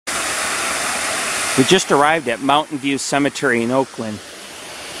We just arrived at Mountain View Cemetery in Oakland.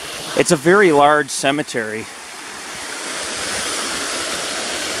 It's a very large cemetery.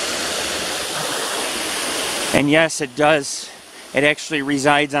 And yes, it does. It actually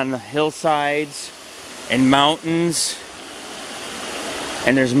resides on the hillsides and mountains.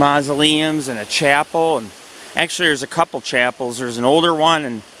 And there's mausoleums and a chapel. And actually there's a couple chapels. There's an older one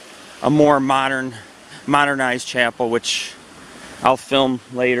and a more modernized chapel, which I'll film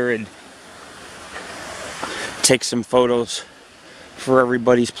later and take some photos for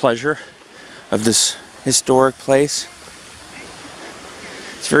everybody's pleasure of this historic place.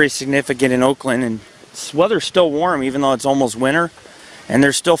 It's very significant in Oakland, and the weather's still warm even though it's almost winter, and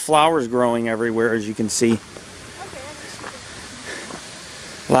there's still flowers growing everywhere, as you can see.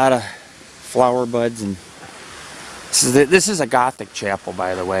 A lot of flower buds. And this is a Gothic chapel,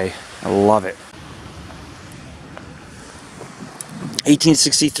 by the way. I love it.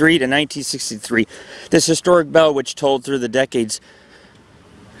 1863 to 1963. This historic bell, which told through the decades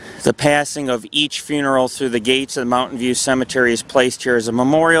the passing of each funeral through the gates of the Mountain View Cemetery, is placed here as a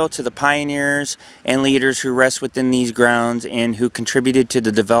memorial to the pioneers and leaders who rest within these grounds and who contributed to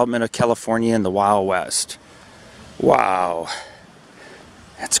the development of California and the Wild West. Wow.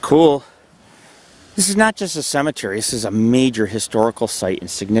 That's cool. This is not just a cemetery. This is a major historical site and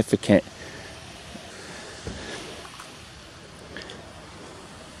significant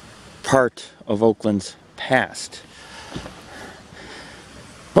part of Oakland's past.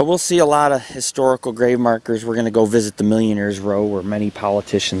 But we'll see a lot of historical grave markers. We're going to go visit the Millionaires Row, where many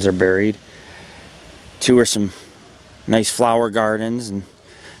politicians are buried. Two are some nice flower gardens, and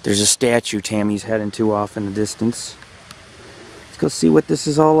there's a statue Tammy's heading to off in the distance. Let's go see what this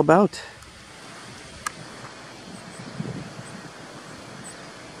is all about.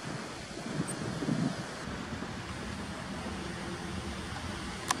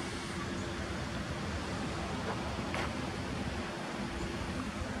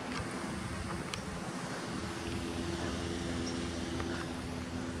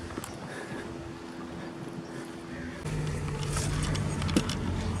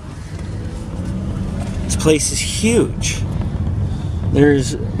 This place is huge.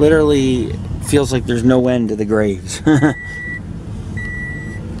 There's literally, feels like there's no end to the graves. The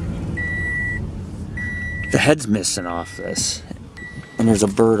head's missing off this, and there's a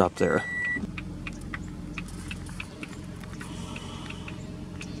bird up there.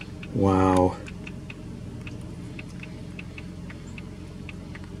 Wow.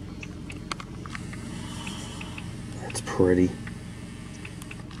 That's pretty.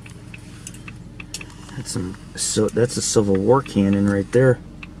 That's a Civil War cannon right there.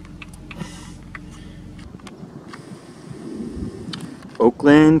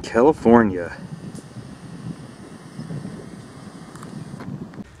 Oakland, California.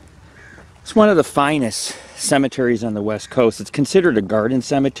 It's one of the finest cemeteries on the West Coast. It's considered a garden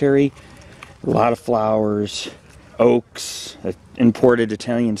cemetery. A lot of flowers, oaks, imported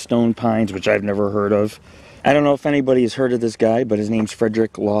Italian stone pines, which I've never heard of. I don't know if anybody has heard of this guy, but his name's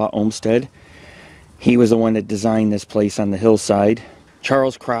Frederick Law Olmsted. He was the one that designed this place on the hillside.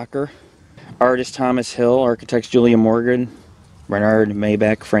 Charles Crocker, artist Thomas Hill, architects Julia Morgan, Bernard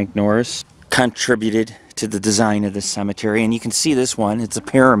Maybach, Frank Norris contributed to the design of this cemetery. And you can see this one, it's a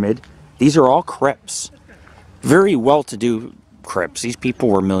pyramid. These are all crypts. Very well-to-do crypts. These people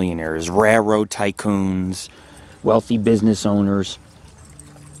were millionaires, railroad tycoons, wealthy business owners.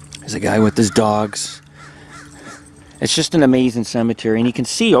 There's a guy with his dogs. It's just an amazing cemetery, and you can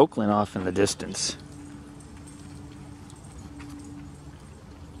see Oakland off in the distance.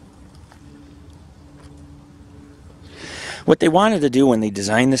 What they wanted to do when they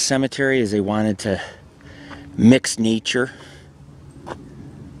designed this cemetery is they wanted to mix nature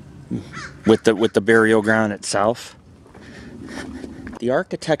with the burial ground itself. The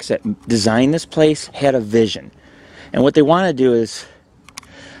architects that designed this place had a vision, and what they want to do is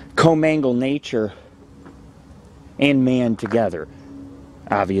commingle nature and man together.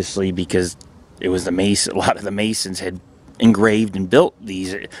 Obviously, because it was a lot of the Masons had engraved and built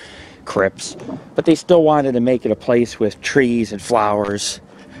these crypts, but they still wanted to make it a place with trees and flowers,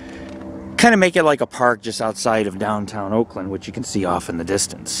 kind of make it like a park just outside of downtown Oakland, which you can see off in the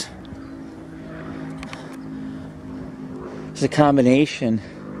distance. It's a combination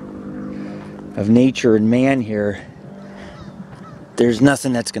of nature and man here. There's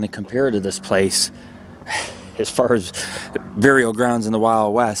nothing that's going to compare to this place as far as burial grounds in the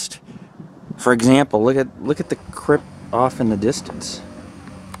Wild West. For example, look at the crypt off in the distance.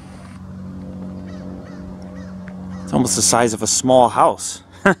 It's almost the size of a small house.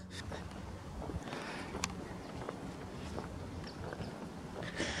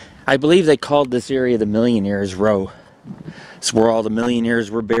 I believe they called this area the Millionaires Row. It's where all the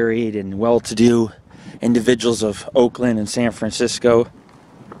millionaires were buried and well-to-do individuals of Oakland and San Francisco.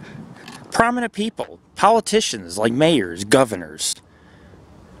 Prominent people, politicians like mayors, governors,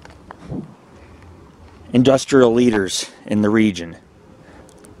 industrial leaders in the region.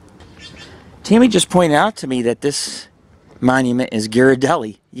 Tammy just pointed out to me that this monument is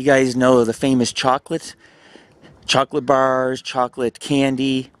Ghirardelli. You guys know the famous chocolate bars, chocolate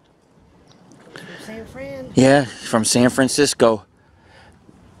candy. San Fran. Yeah, from San Francisco.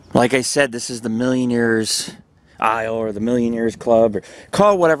 Like I said, this is the Millionaires Aisle or the Millionaires Club, or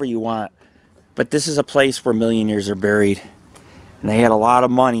call it whatever you want. But this is a place where millionaires are buried. And they had a lot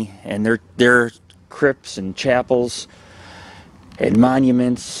of money, and their crypts and chapels and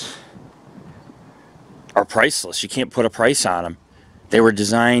monuments are priceless. You can't put a price on them. They were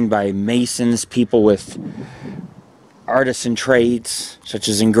designed by masons, people with artisan trades, such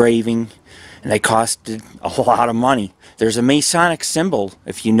as engraving, and they costed a lot of money. There's a Masonic symbol,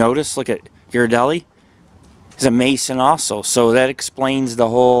 if you notice. Look at Ghirardelli. He's a Mason also, so that explains the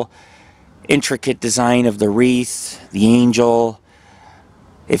whole intricate design of the wreath, the angel.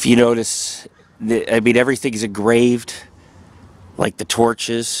 If you notice, everything is engraved, like the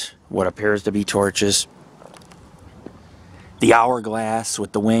torches, what appears to be torches. The hourglass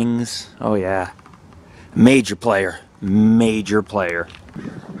with the wings. Oh yeah. Major player. Major player.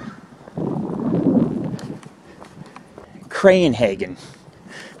 Cranehagen.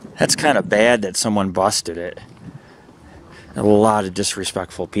 That's kind of bad that someone busted it. A lot of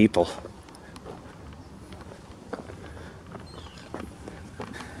disrespectful people.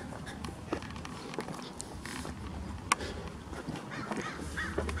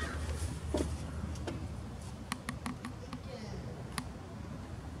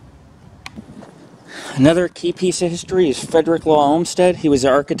 Another key piece of history is Frederick Law Olmsted. He was the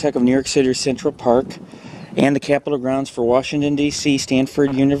architect of New York City's Central Park and the Capitol grounds for Washington, D.C.,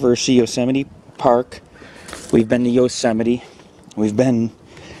 Stanford University, Yosemite Park. We've been to Yosemite. We've been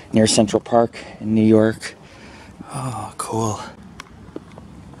near Central Park in New York. Oh, cool.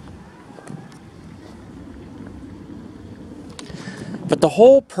 But the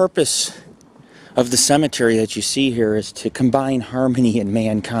whole purpose of the cemetery that you see here is to combine harmony in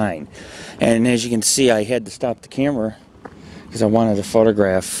mankind. And as you can see, I had to stop the camera because I wanted to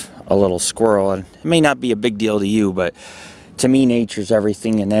photograph a little squirrel. And it may not be a big deal to you, but to me, nature's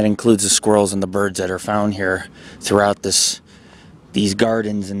everything, and that includes the squirrels and the birds that are found here throughout these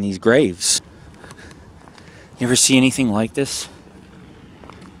gardens and these graves. You ever see anything like this?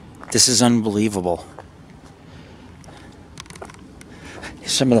 This is unbelievable.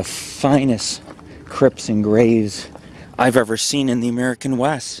 Some of the finest crypts and graves I've ever seen in the American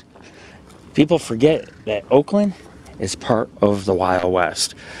West. People forget that Oakland is part of the Wild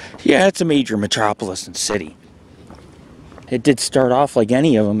West. Yeah, it's a major metropolis and city. It did start off like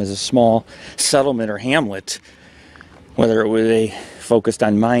any of them as a small settlement or hamlet, whether it was they focused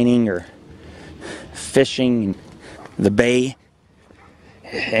on mining or fishing, the bay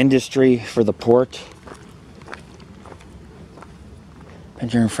industry for the port.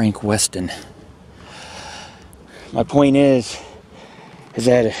 Benjamin Frank Weston. My point is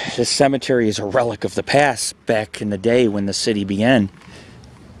that this cemetery is a relic of the past, back in the day when the city began.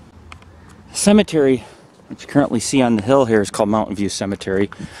 The cemetery that you currently see on the hill here is called Mountain View Cemetery.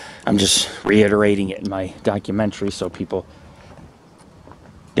 I'm just reiterating it in my documentary so people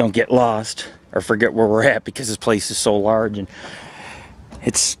don't get lost or forget where we're at, because this place is so large and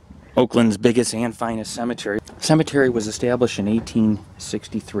it's Oakland's biggest and finest cemetery. The cemetery was established in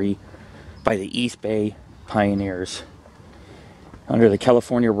 1863 by the East Bay pioneers under the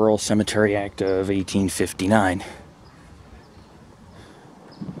California Rural Cemetery Act of 1859.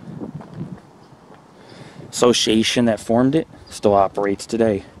 Association that formed it still operates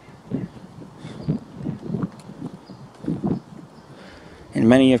today. And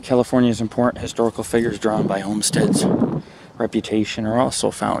many of California's important historical figures drawn by Olmsted's reputation are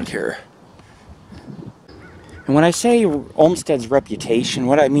also found here. And when I say Olmsted's reputation,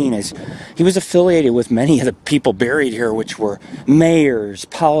 what I mean is he was affiliated with many of the people buried here, which were mayors,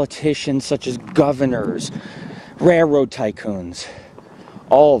 politicians such as governors, railroad tycoons.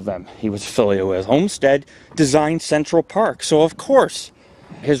 All of them he was affiliated with. Olmsted designed Central Park, so of course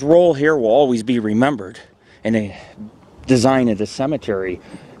his role here will always be remembered in the design of the cemetery,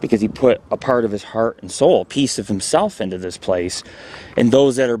 because he put a part of his heart and soul, a piece of himself into this place. And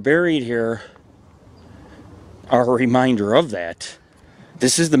those that are buried here are a reminder of that.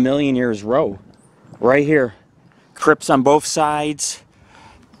 This is the Millionaires Row, right here. Crypts on both sides.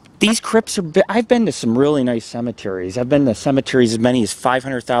 These crypts are... I've been to some really nice cemeteries. I've been to cemeteries as many as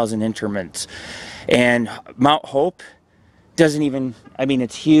 500,000 interments. And Mount Hope doesn't even... I mean,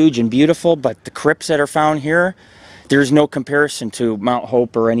 it's huge and beautiful, but the crypts that are found here, there's no comparison to Mount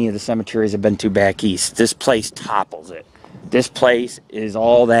Hope or any of the cemeteries I've been to back east. This place topples it. This place is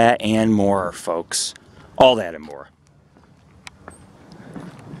all that and more, folks. All that and more.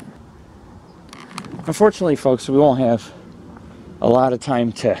 Unfortunately, folks, we won't have a lot of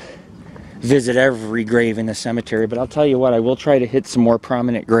time to visit every grave in the cemetery, but I'll tell you what, I will try to hit some more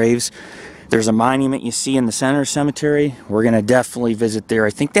prominent graves. There's a monument you see in the center cemetery. We're going to definitely visit there.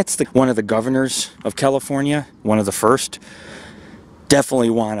 I think that's one of the governors of California, one of the first. Definitely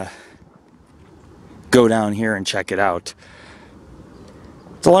want to go down here and check it out.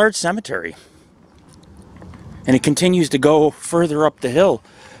 It's a large cemetery, and it continues to go further up the hill.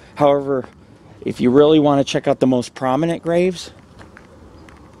 However, if you really want to check out the most prominent graves,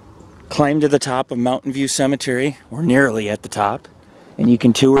 climb to the top of Mountain View Cemetery. We're nearly at the top. And you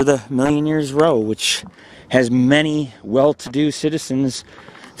can tour the Millionaires Row, which has many well-to-do citizens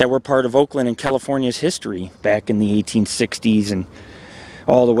that were part of Oakland and California's history back in the 1860s and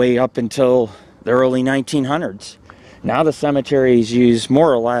all the way up until the early 1900s. Now the cemetery is used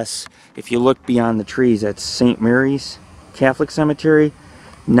more or less, if you look beyond the trees, that's St. Mary's Catholic Cemetery.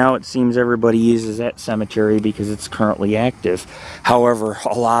 Now it seems everybody uses that cemetery because it's currently active. However,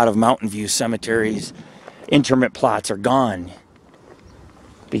 a lot of Mountain View cemeteries, interment plots are gone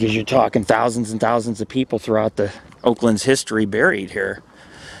because you're talking thousands and thousands of people throughout the Oakland's history buried here.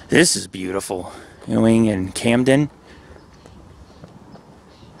 This is beautiful. Ewing and Camden.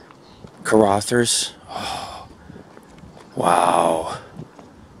 Carothers. Oh, wow.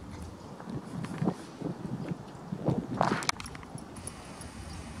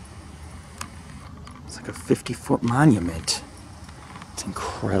 It's like a 50-foot monument. It's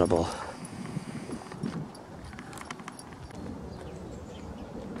incredible.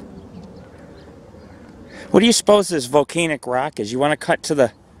 What do you suppose this volcanic rock is? You want to cut to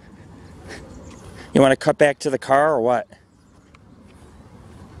the... You want to cut back to the car or what?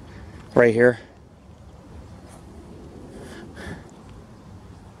 Right here.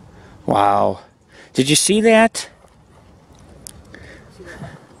 Wow. Did you see that?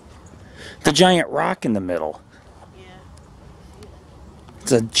 The giant rock in the middle. Yeah.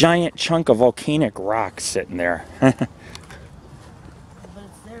 It's a giant chunk of volcanic rock sitting there. But it's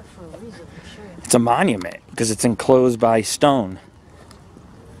there for a reason, for sure. It's a monument because it's enclosed by stone.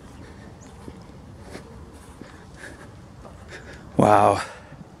 Wow.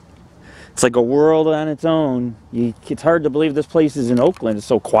 It's like a world on its own. It's hard to believe this place is in Oakland. It's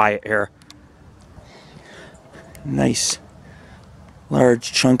so quiet here. Nice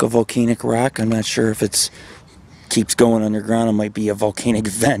large chunk of volcanic rock. I'm not sure if it's keeps going underground. It might be a volcanic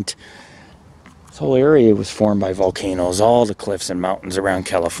vent. This whole area was formed by volcanoes, all the cliffs and mountains around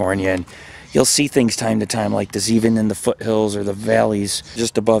California, and you'll see things time to time like this even in the foothills or the valleys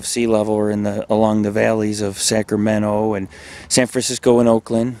just above sea level, or along the valleys of Sacramento and San Francisco and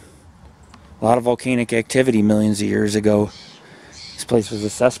Oakland. A lot of volcanic activity millions of years ago. This place was a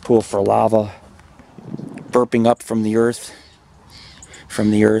cesspool for lava burping up from the earth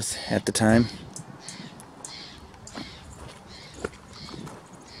at the time.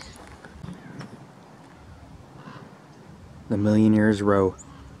 The Millionaires Row.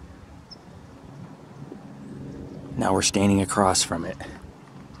 Now we're standing across from it.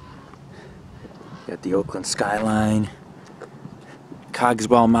 Got the Oakland skyline,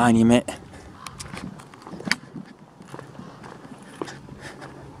 Cogswell Monument.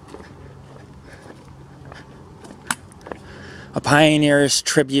 A pioneer's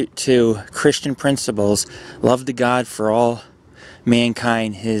tribute to Christian principles, love to God for all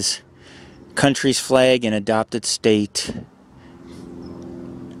mankind, his country's flag and adopted state.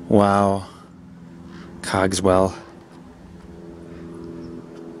 Wow. Cogswell.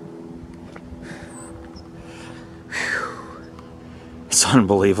 Whew. It's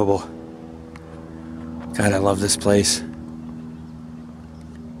unbelievable. God, I love this place.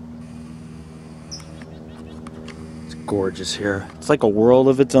 It's gorgeous here. It's like a world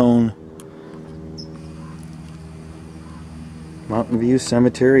of its own. Mountain View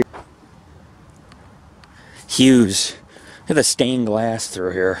Cemetery. Hughes. Look at the stained glass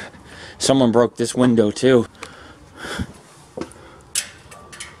through here. Someone broke this window too.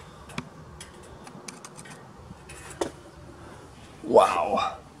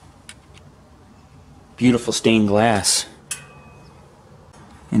 Wow. Beautiful stained glass.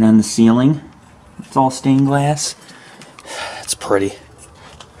 And on the ceiling, it's all stained glass. It's pretty.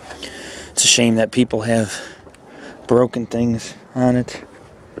 It's a shame that people have broken things on it.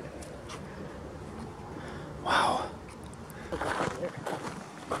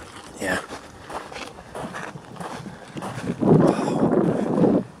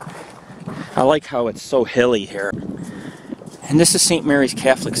 I like how it's so hilly here. And this is St. Mary's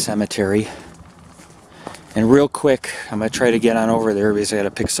Catholic Cemetery. And real quick, I'm going to try to get on over there because I got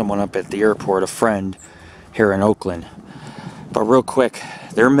to pick someone up at the airport, a friend here in Oakland. But real quick,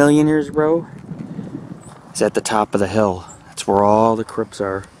 their Millionaires row is at the top of the hill. That's where all the crypts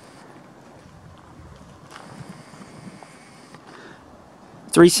are.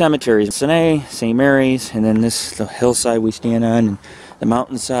 3 cemeteries, St. Mary's, and then this, the hillside we stand on, and the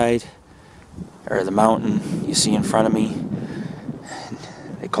mountainside, or the mountain you see in front of me.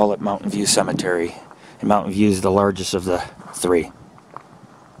 They call it Mountain View Cemetery. And Mountain View is the largest of the 3.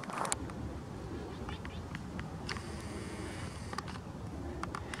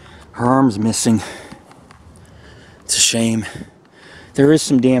 Her arm's missing. It's a shame. There is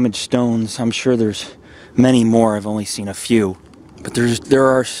some damaged stones. I'm sure there's many more. I've only seen a few. But there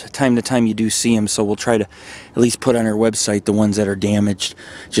are time to time you do see them, so we'll try to at least put on our website the ones that are damaged,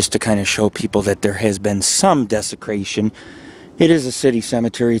 just to kind of show people that there has been some desecration. It is a city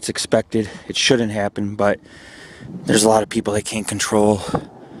cemetery. It's expected. It shouldn't happen, but there's a lot of people that can't control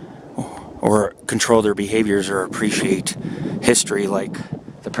or control their behaviors or appreciate history, like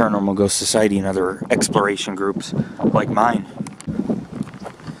the Paranormal Ghost Society and other exploration groups like mine.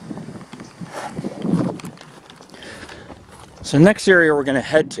 So the next area we're going to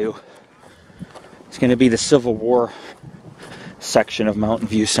head to is going to be the Civil War section of Mountain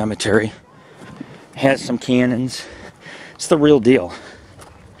View Cemetery. It has some cannons. It's the real deal.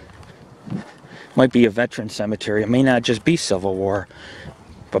 Might be a veteran cemetery. It may not just be Civil War,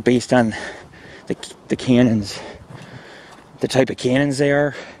 but based on the cannons, the type of cannons they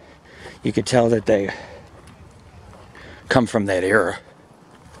are, you could tell that they come from that era.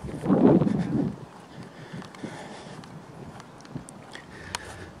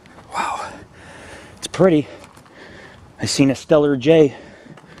 Wow, it's pretty. I seen a Stellar J.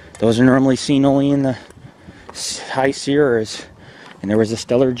 Those are normally seen only in the high Sierras, and there was a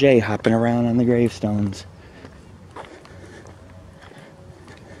Stellar J hopping around on the gravestones.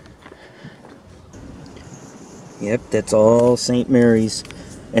 Yep, that's all St. Mary's.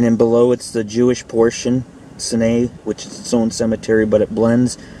 And then below it's the Jewish portion, Sinai, which is its own cemetery, but it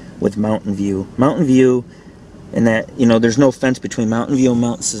blends with Mountain View. Mountain View, and that, you know, there's no fence between Mountain View and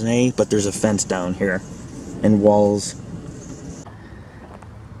Mount Sinai, but there's a fence down here, and walls.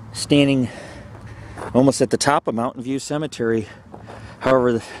 Standing almost at the top of Mountain View Cemetery.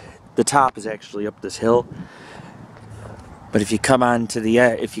 However, the top is actually up this hill. But if you come on to the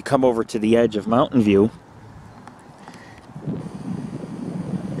if you come over to the edge of Mountain View,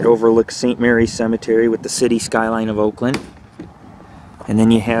 it overlooks St. Mary's Cemetery with the city skyline of Oakland. And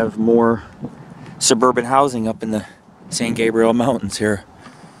then you have more suburban housing up in the San Gabriel Mountains here.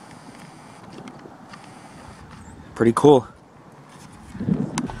 Pretty cool.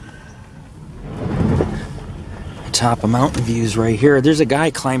 The top of Mountain Views right here. There's a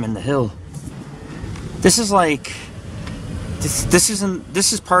guy climbing the hill. This is like this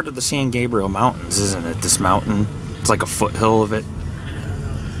is part of the San Gabriel Mountains, isn't it? This mountain. It's like a foothill of it.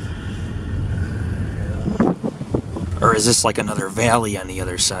 Or is this like another valley on the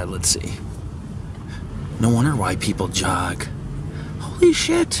other side? Let's see. No wonder why people jog. Holy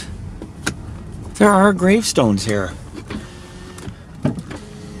shit. There are gravestones here.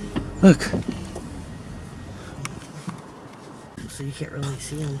 Look. So you can't really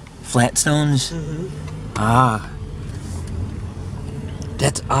see them. Flat stones? Mm-hmm. Ah.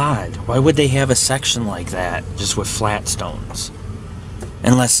 That's odd. Why would they have a section like that, just with flat stones?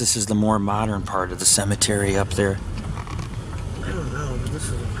 Unless this is the more modern part of the cemetery up there. I don't know, but this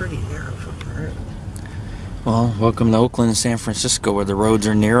is a pretty narrow footprint. Well, welcome to Oakland and San Francisco, where the roads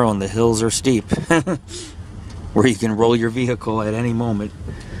are narrow and the hills are steep. Where you can roll your vehicle at any moment.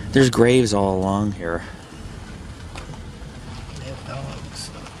 There's graves all along here. They have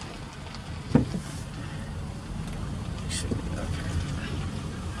dogs.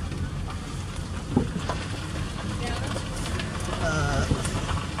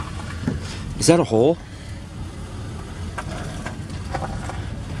 Is that a hole?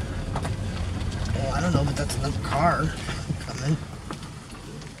 Oh, I don't know, but that's another car coming.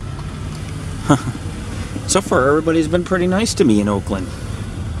 So far, everybody's been pretty nice to me in Oakland.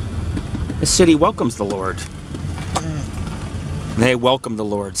 The city welcomes the Lord. They welcome the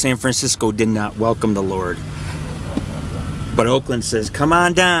Lord. San Francisco did not welcome the Lord. But Oakland says, come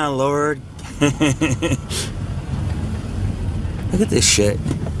on down, Lord. Look at this shit.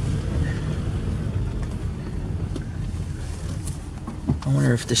 I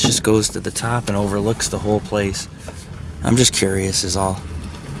wonder if this just goes to the top and overlooks the whole place. I'm just curious is all.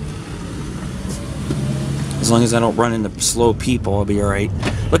 As long as I don't run into slow people, I'll be alright.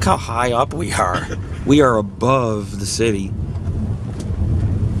 Look how high up we are. We are above the city.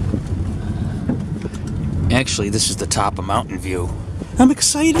 Actually, this is the top of Mountain View. I'm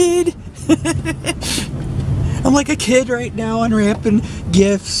excited. I'm like a kid right now unwrapping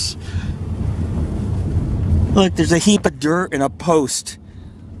gifts. Look, there's a heap of dirt and a post.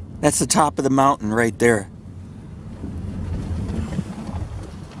 That's the top of the mountain right there.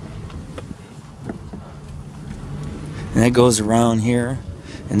 And that goes around here,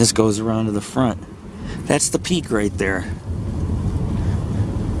 and this goes around to the front. That's the peak right there.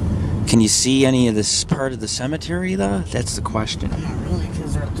 Can you see any of this part of the cemetery, though? That's the question. Not really,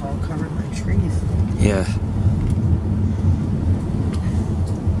 because it's all covered by trees. Yeah.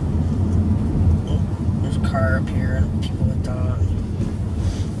 Oh, there's a car up here and people with dogs.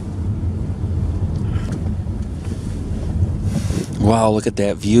 Wow, look at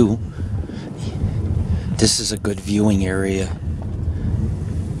that view. This is a good viewing area.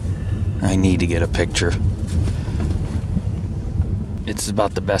 I need to get a picture. It's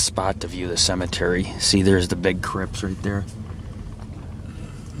about the best spot to view the cemetery. See, there's the big crypts right there.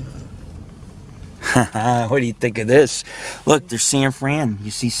 What do you think of this? Look, there's San Fran. You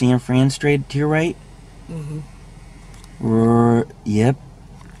see San Fran straight to your right? Yep.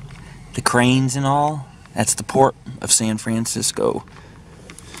 The cranes and all. That's the port of San Francisco.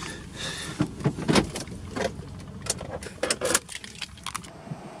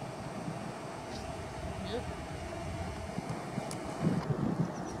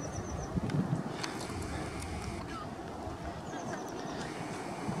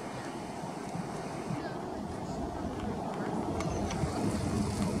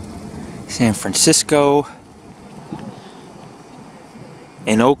 San Francisco.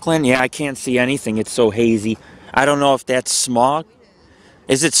 In Oakland, yeah, I can't see anything. It's so hazy. I don't know if that's smog.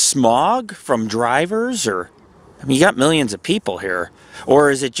 Is it smog from drivers, or I mean, you got millions of people here,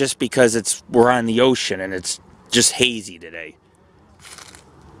 or is it just because we're on the ocean and it's just hazy today?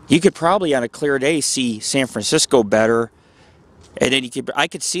 You could probably on a clear day see San Francisco better, and then I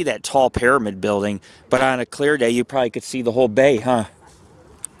could see that tall pyramid building, but on a clear day you probably could see the whole bay, huh?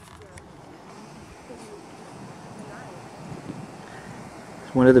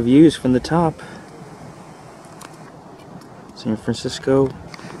 One of the views from the top. San Francisco.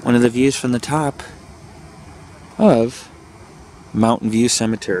 One of the views from the top of Mountain View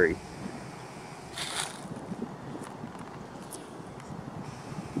Cemetery.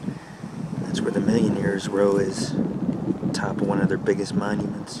 That's where the Millionaires row is. Top of one of their biggest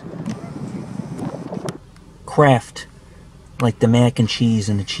monuments. Kraft. Like the mac and cheese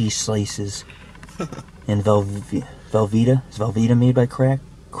and the cheese slices. And Velveeta? Is Velveeta made by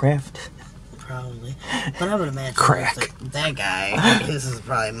Kraft? Probably. But I would imagine Crack. That guy, his is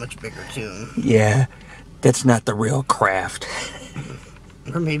probably a much bigger tune. Yeah, that's not the real Kraft.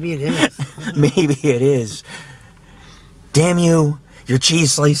 Or maybe it is. Maybe it is. Damn you, your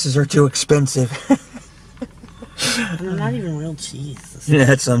cheese slices are too expensive. They're not even real cheese.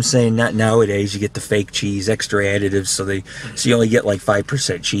 That's what I'm saying. Not nowadays. You get the fake cheese, extra additives, so you only get like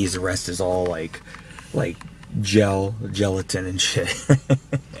 5% cheese. The rest is all like gelatin and shit.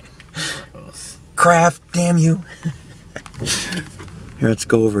 Kraft, damn you. Here, let's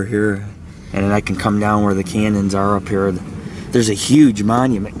go over here, and then I can come down where the cannons are up here. There's a huge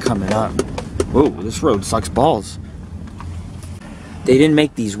monument coming up. Whoa, this road sucks balls. They didn't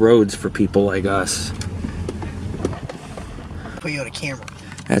make these roads for people like us. Put you on a camera.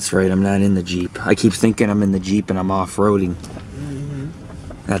 That's right, I'm not in the Jeep. I keep thinking I'm in the Jeep and I'm off-roading.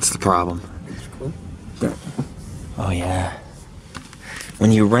 That's the problem. That's cool. Oh yeah.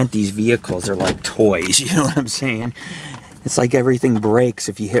 When you rent these vehicles, they're like toys, you know what I'm saying? It's like everything breaks.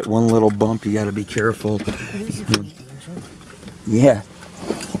 If you hit one little bump, you gotta be careful. Yeah.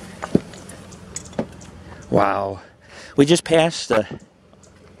 Wow. We just passed the...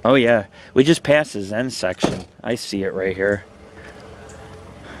 Oh yeah. We just passed the Zen section. I see it right here.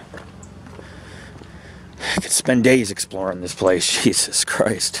 I could spend days exploring this place. Jesus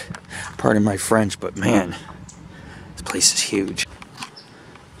Christ. Pardon my French, but man, this place is huge.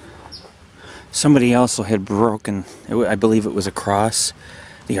 Somebody also had broken, I believe it was a cross.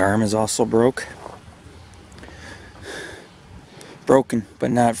 The arm is also broke. Broken,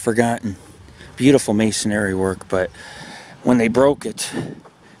 but not forgotten. Beautiful masonry work, but when they broke it,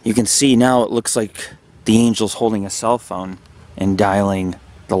 you can see now it looks like the angel's holding a cell phone and dialing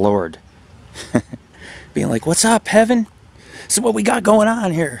the Lord. Being like, what's up, heaven? This is what we got going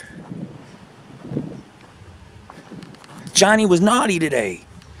on here. Johnny was naughty today.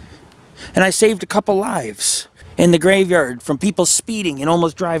 And I saved a couple lives in the graveyard from people speeding and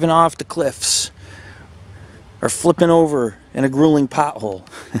almost driving off the cliffs. or flipping over in a grueling pothole.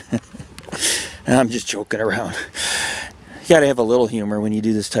 I'm just joking around. You gotta have a little humor when you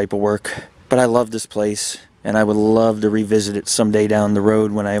do this type of work. But I love this place, and I would love to revisit it someday down the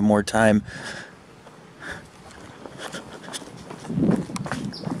road when I have more time.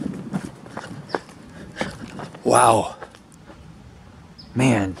 Wow.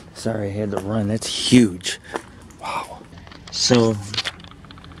 Man, sorry I had to run. That's huge. Wow. So,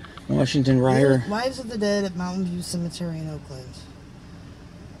 Washington Ryer. Wives of the Dead at Mountain View Cemetery in Oakland.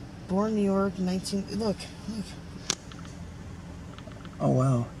 Born New York, 19... Look. Oh,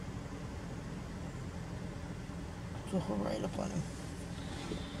 wow. There's a whole write-up on him.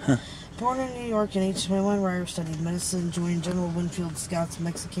 Huh. Born in New York in 1821, Ryer studied medicine, joined General Winfield Scott's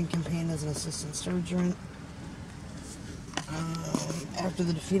Mexican campaign as an assistant surgeon. After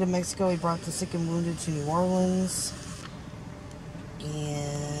the defeat of Mexico, he brought the sick and wounded to New Orleans.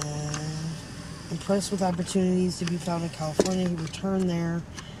 And impressed with opportunities to be found in California, he returned there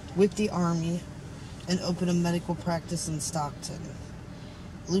with the Army and opened a medical practice in Stockton.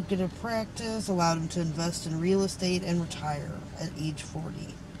 Lucrative practice allowed him to invest in real estate and retire at age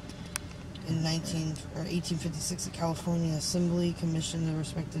 40. In 1856, the California Assembly commissioned the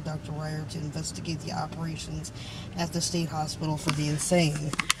respected Dr. Ryer to investigate the operations at the state hospital for the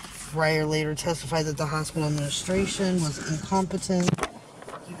insane. Ryer later testified that the hospital administration was incompetent.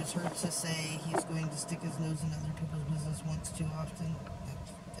 He was heard to say he's going to stick his nose in other people's business once too often.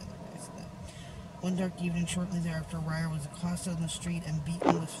 One dark evening shortly thereafter, Ryer was accosted on the street and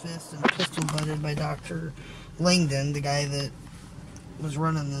beaten with fists and pistol-butted by Dr. Langdon, the guy that was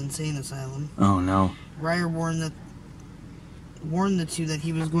running the insane asylum. Oh, no. Ryer warned the two that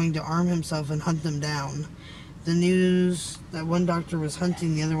he was going to arm himself and hunt them down. The news that one doctor was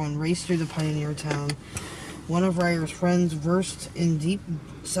hunting the other one raced through the pioneer town. One of Ryer's friends, versed in deep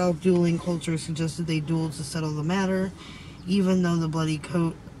South dueling culture, suggested they duel to settle the matter, even though the bloody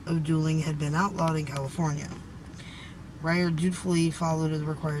coat of dueling had been outlawed in California. Ryer dutifully followed the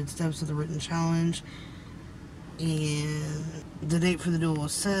required steps of the written challenge, and the date for the duel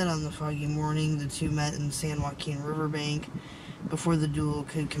was set. On the foggy morning, the two met in San Joaquin riverbank. Before the duel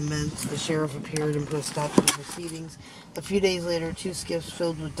could commence, the sheriff appeared and put a stop to the proceedings. A few days later, two skiffs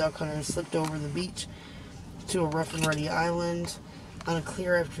filled with duck hunters slipped over the beach to a rough and ruddy island. On a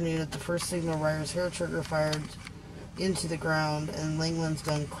clear afternoon, at the first signal, Ryer's hair trigger fired into the ground, and Langland's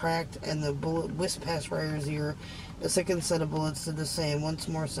gun cracked, and the bullet whisked past Ryer's ear. A second set of bullets did the same. Once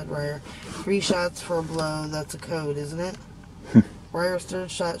more, said Ryer. 3 shots for a blow. That's a code, isn't it? Ryer's third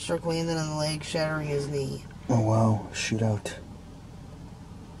shot struck Langdon on the leg, shattering his knee. Oh, wow. Shootout.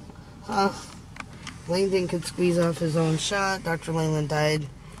 Langdon could squeeze off his own shot. Dr. Langland died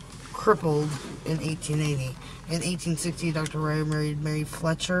crippled in 1880. In 1860, Dr. Ryer married Mary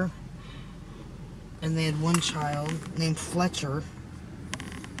Fletcher, and they had one child named Fletcher.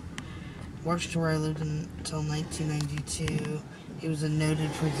 Washington Ryer lived until 1992. He was a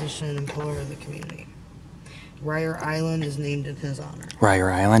noted physician and pillar of the community. Ryer Island is named in his honor. Ryer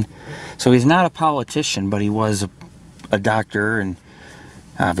Island. So he's not a politician, but he was a doctor, and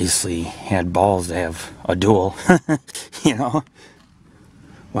obviously had balls to have a duel. You know?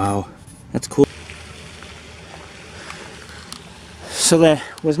 Wow. That's cool. So that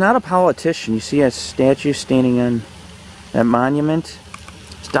was not a politician. You see a statue standing on that monument?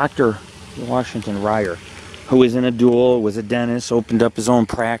 It's Dr. Washington Ryer, who was in a duel, was a dentist, opened up his own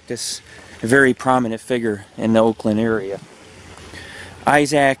practice. A very prominent figure in the Oakland area.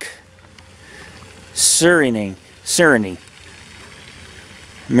 Isaac Cerny.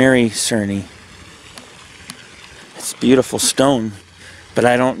 Mary Cerny. It's beautiful stone, but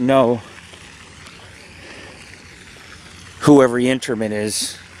I don't know who every interment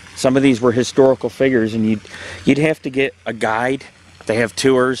is. Some of these were historical figures, and you'd have to get a guide. They have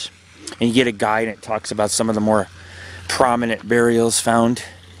tours, and you get a guide, and it talks about some of the more prominent burials found.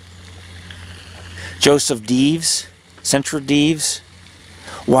 Joseph Deves, Central Deves.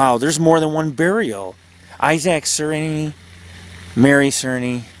 Wow, there's more than one burial. Isaac Cerny, Mary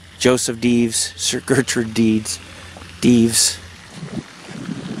Cerny, Joseph Deves, Sir Gertrude Deves.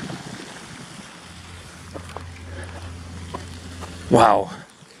 Wow.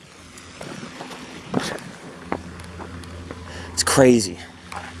 It's crazy.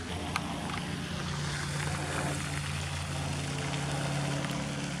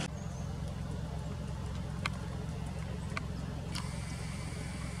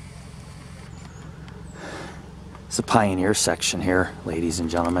 It's the pioneer section here, ladies and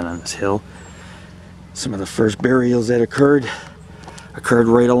gentlemen, on this hill. Some of the first burials that occurred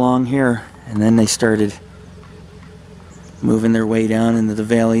right along here, and then they started moving their way down into the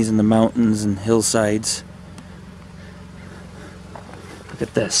valleys and the mountains and hillsides Look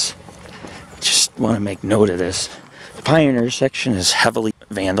at this. Just want to make note of this. The Pioneer section is heavily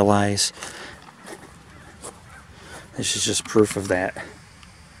vandalized. This is just proof of that.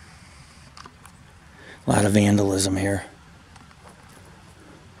 A lot of vandalism here.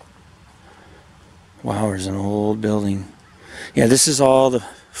 Wow, there's an old building. Yeah, this is all the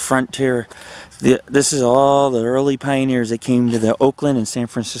frontier. This is all the early pioneers that came to the Oakland and San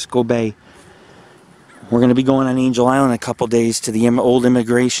Francisco Bay. We're going to be going on Angel Island a couple days to the old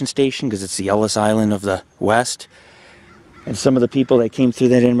immigration station because it's the Ellis Island of the West. And some of the people that came through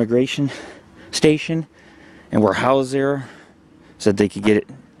that immigration station and were housed there said they could get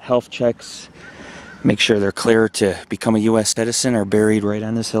health checks, make sure they're clear to become a U.S. citizen, are buried right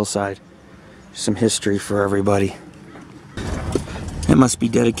on this hillside. Some history for everybody. It must be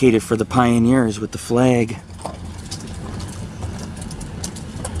dedicated for the pioneers with the flag.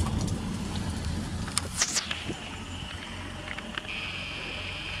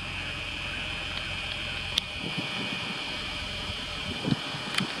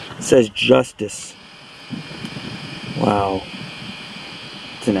 It says justice. Wow.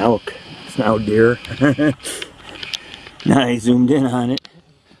 It's an elk. It's an out deer. Now I zoomed in on it.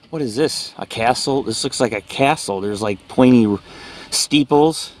 What is this? A castle? This looks like a castle. There's like pointy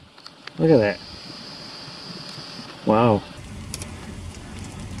steeples. Look at that. Wow.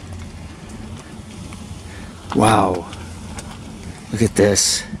 Wow. Look at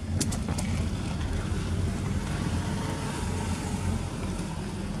this.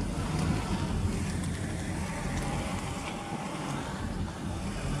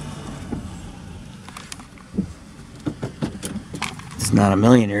 It's not a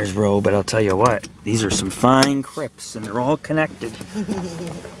Millionaires row, but I'll tell you what, these are some fine crypts, and they're all connected.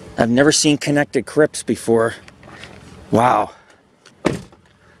 I've never seen connected crypts before. Wow.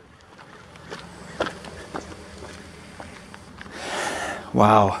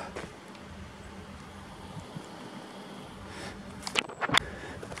 Wow.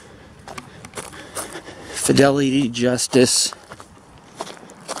 Fidelity, justice.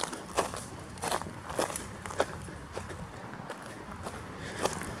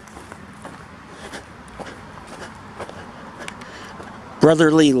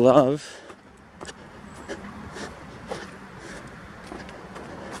 Brotherly love.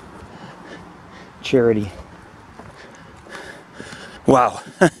 Charity. Wow.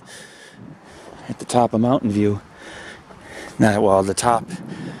 At the top of Mountain View. Not, well, the top,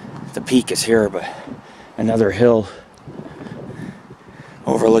 the peak is here, but another hill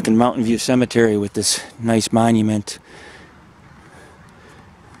overlooking Mountain View Cemetery with this nice monument.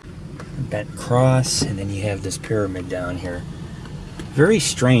 Bent cross, and then you have this pyramid down here. Very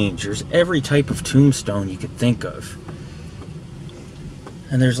strange. There's every type of tombstone you could think of.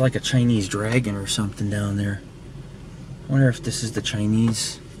 And there's like a Chinese dragon or something down there. I wonder if this is the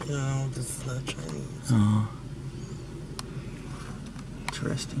Chinese. No, this is not Chinese. Oh.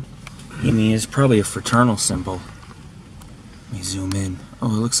 Interesting. I mean, it's probably a fraternal symbol. Let me zoom in. Oh,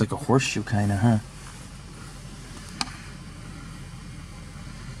 it looks like a horseshoe kind of, huh?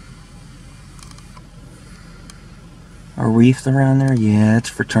 A wreath around there? Yeah, it's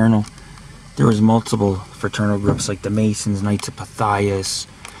fraternal. There was multiple fraternal groups like the Masons, Knights of Pythias,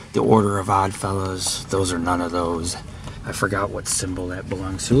 the Order of Oddfellows. Those are none of those. I forgot what symbol that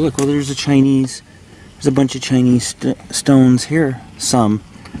belongs to. Look, well, there's a Chinese. There's a bunch of Chinese stones here. Some.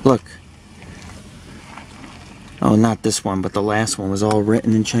 Look. Oh, not this one, but the last one was all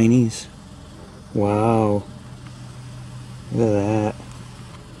written in Chinese. Wow. Look at that.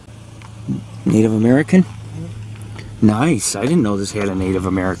 Native American? Nice. I didn't know this had a Native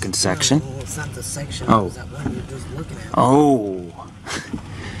American section. No, it's not the section. Oh. It's that one you're just looking at. Oh.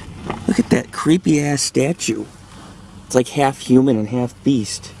 Look at that creepy ass statue. It's like half human and half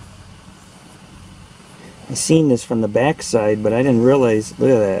beast. I seen this from the backside, but I didn't realize.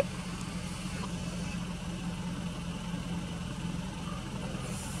 Look at that.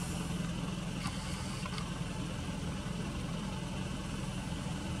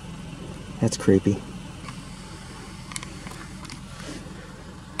 That's creepy.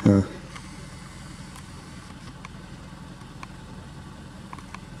 Huh.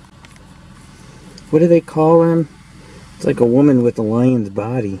 What do they call them? It's like a woman with a lion's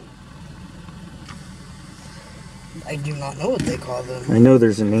body. I do not know what they call them. I know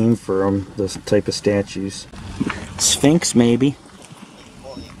there's a name for them, those type of statues. Sphinx, maybe.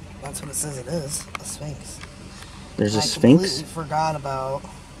 Well, that's what it says it is. A sphinx. There's a I sphinx? completely forgot about...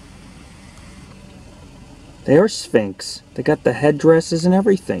 They're sphinx. They got the headdresses and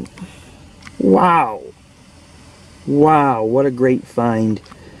everything. Wow. Wow, what a great find.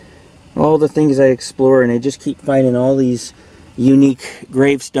 All the things I explore, and I just keep finding all these unique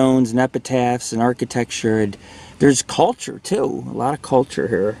gravestones and epitaphs and architecture. And there's culture too, a lot of culture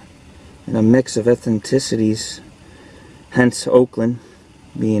here, and a mix of ethnicities. Hence Oakland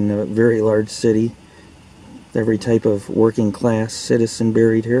being a very large city. Every type of working class citizen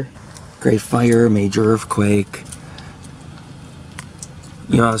buried here. Great fire, major earthquake.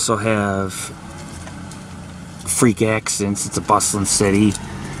 You also have freak accidents. It's a bustling city.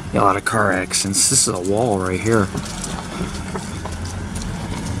 A lot of car accidents. This is a wall right here.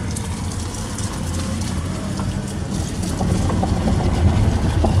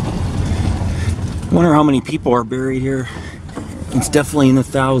 Wonder how many people are buried here. It's definitely in the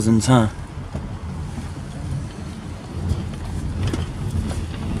thousands, huh?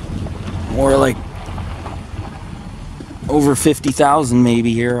 More like over 50,000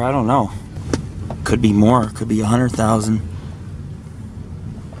 maybe here. I don't know. Could be more. Could be 100,000.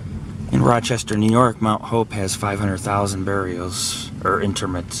 In Rochester, New York, Mount Hope has 500,000 burials or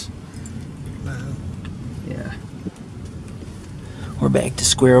interments. Wow. Yeah. We're back to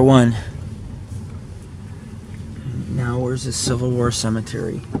square one. Now, where's the Civil War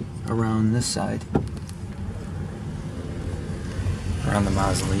cemetery? Around this side. Around the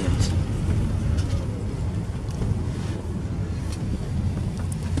mausoleums.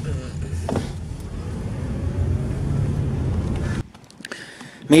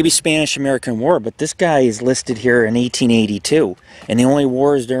 Maybe Spanish-American War, but this guy is listed here in 1882. And the only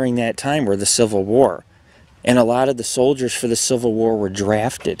wars during that time were the Civil War. And a lot of the soldiers for the Civil War were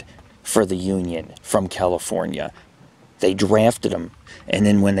drafted for the Union from California. They drafted them, and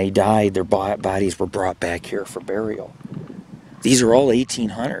then when they died, their bodies were brought back here for burial. These are all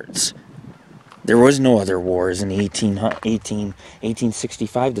 1800s. There was no other wars in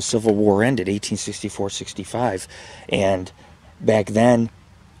 1865. The Civil War ended, 1864-65. And back then,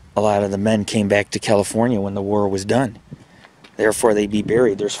 a lot of the men came back to California when the war was done. Therefore, they'd be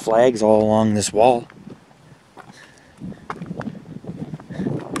buried. There's flags all along this wall.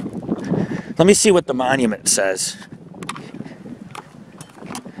 Let me see what the monument says.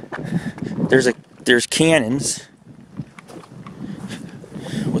 There's cannons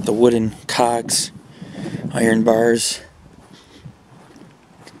with the wooden cogs, iron bars.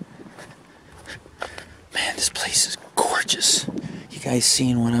 Man, this place is gorgeous. You guys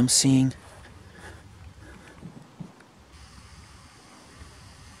seeing what I'm seeing?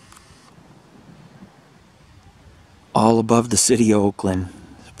 All above the city of Oakland,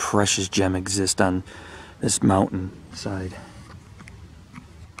 a precious gem exists on this mountain side.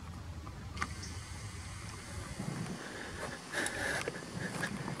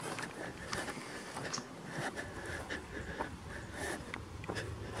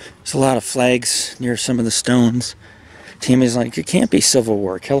 There's a lot of flags near some of the stones. Tammy's like, it can't be Civil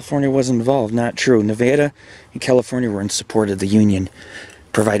War. California wasn't involved. Not true. Nevada and California were in support of the Union,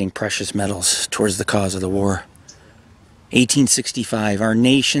 providing precious metals towards the cause of the war. 1865, our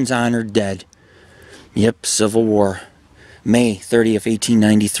nation's honored dead. Yep, Civil War. May 30th,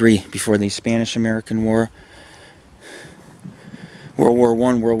 1893, before the Spanish-American War. World War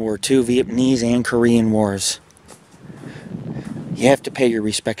I, World War II, Vietnamese and Korean Wars. You have to pay your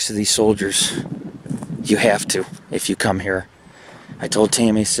respects to these soldiers. You have to, if you come here. I told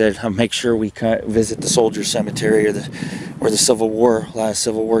Tammy, said, I'll make sure we visit the soldier cemetery or where the Civil War, a lot of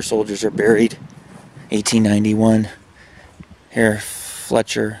Civil War soldiers are buried. 1891. Here,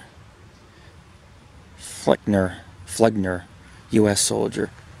 Flegner, U.S.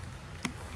 soldier.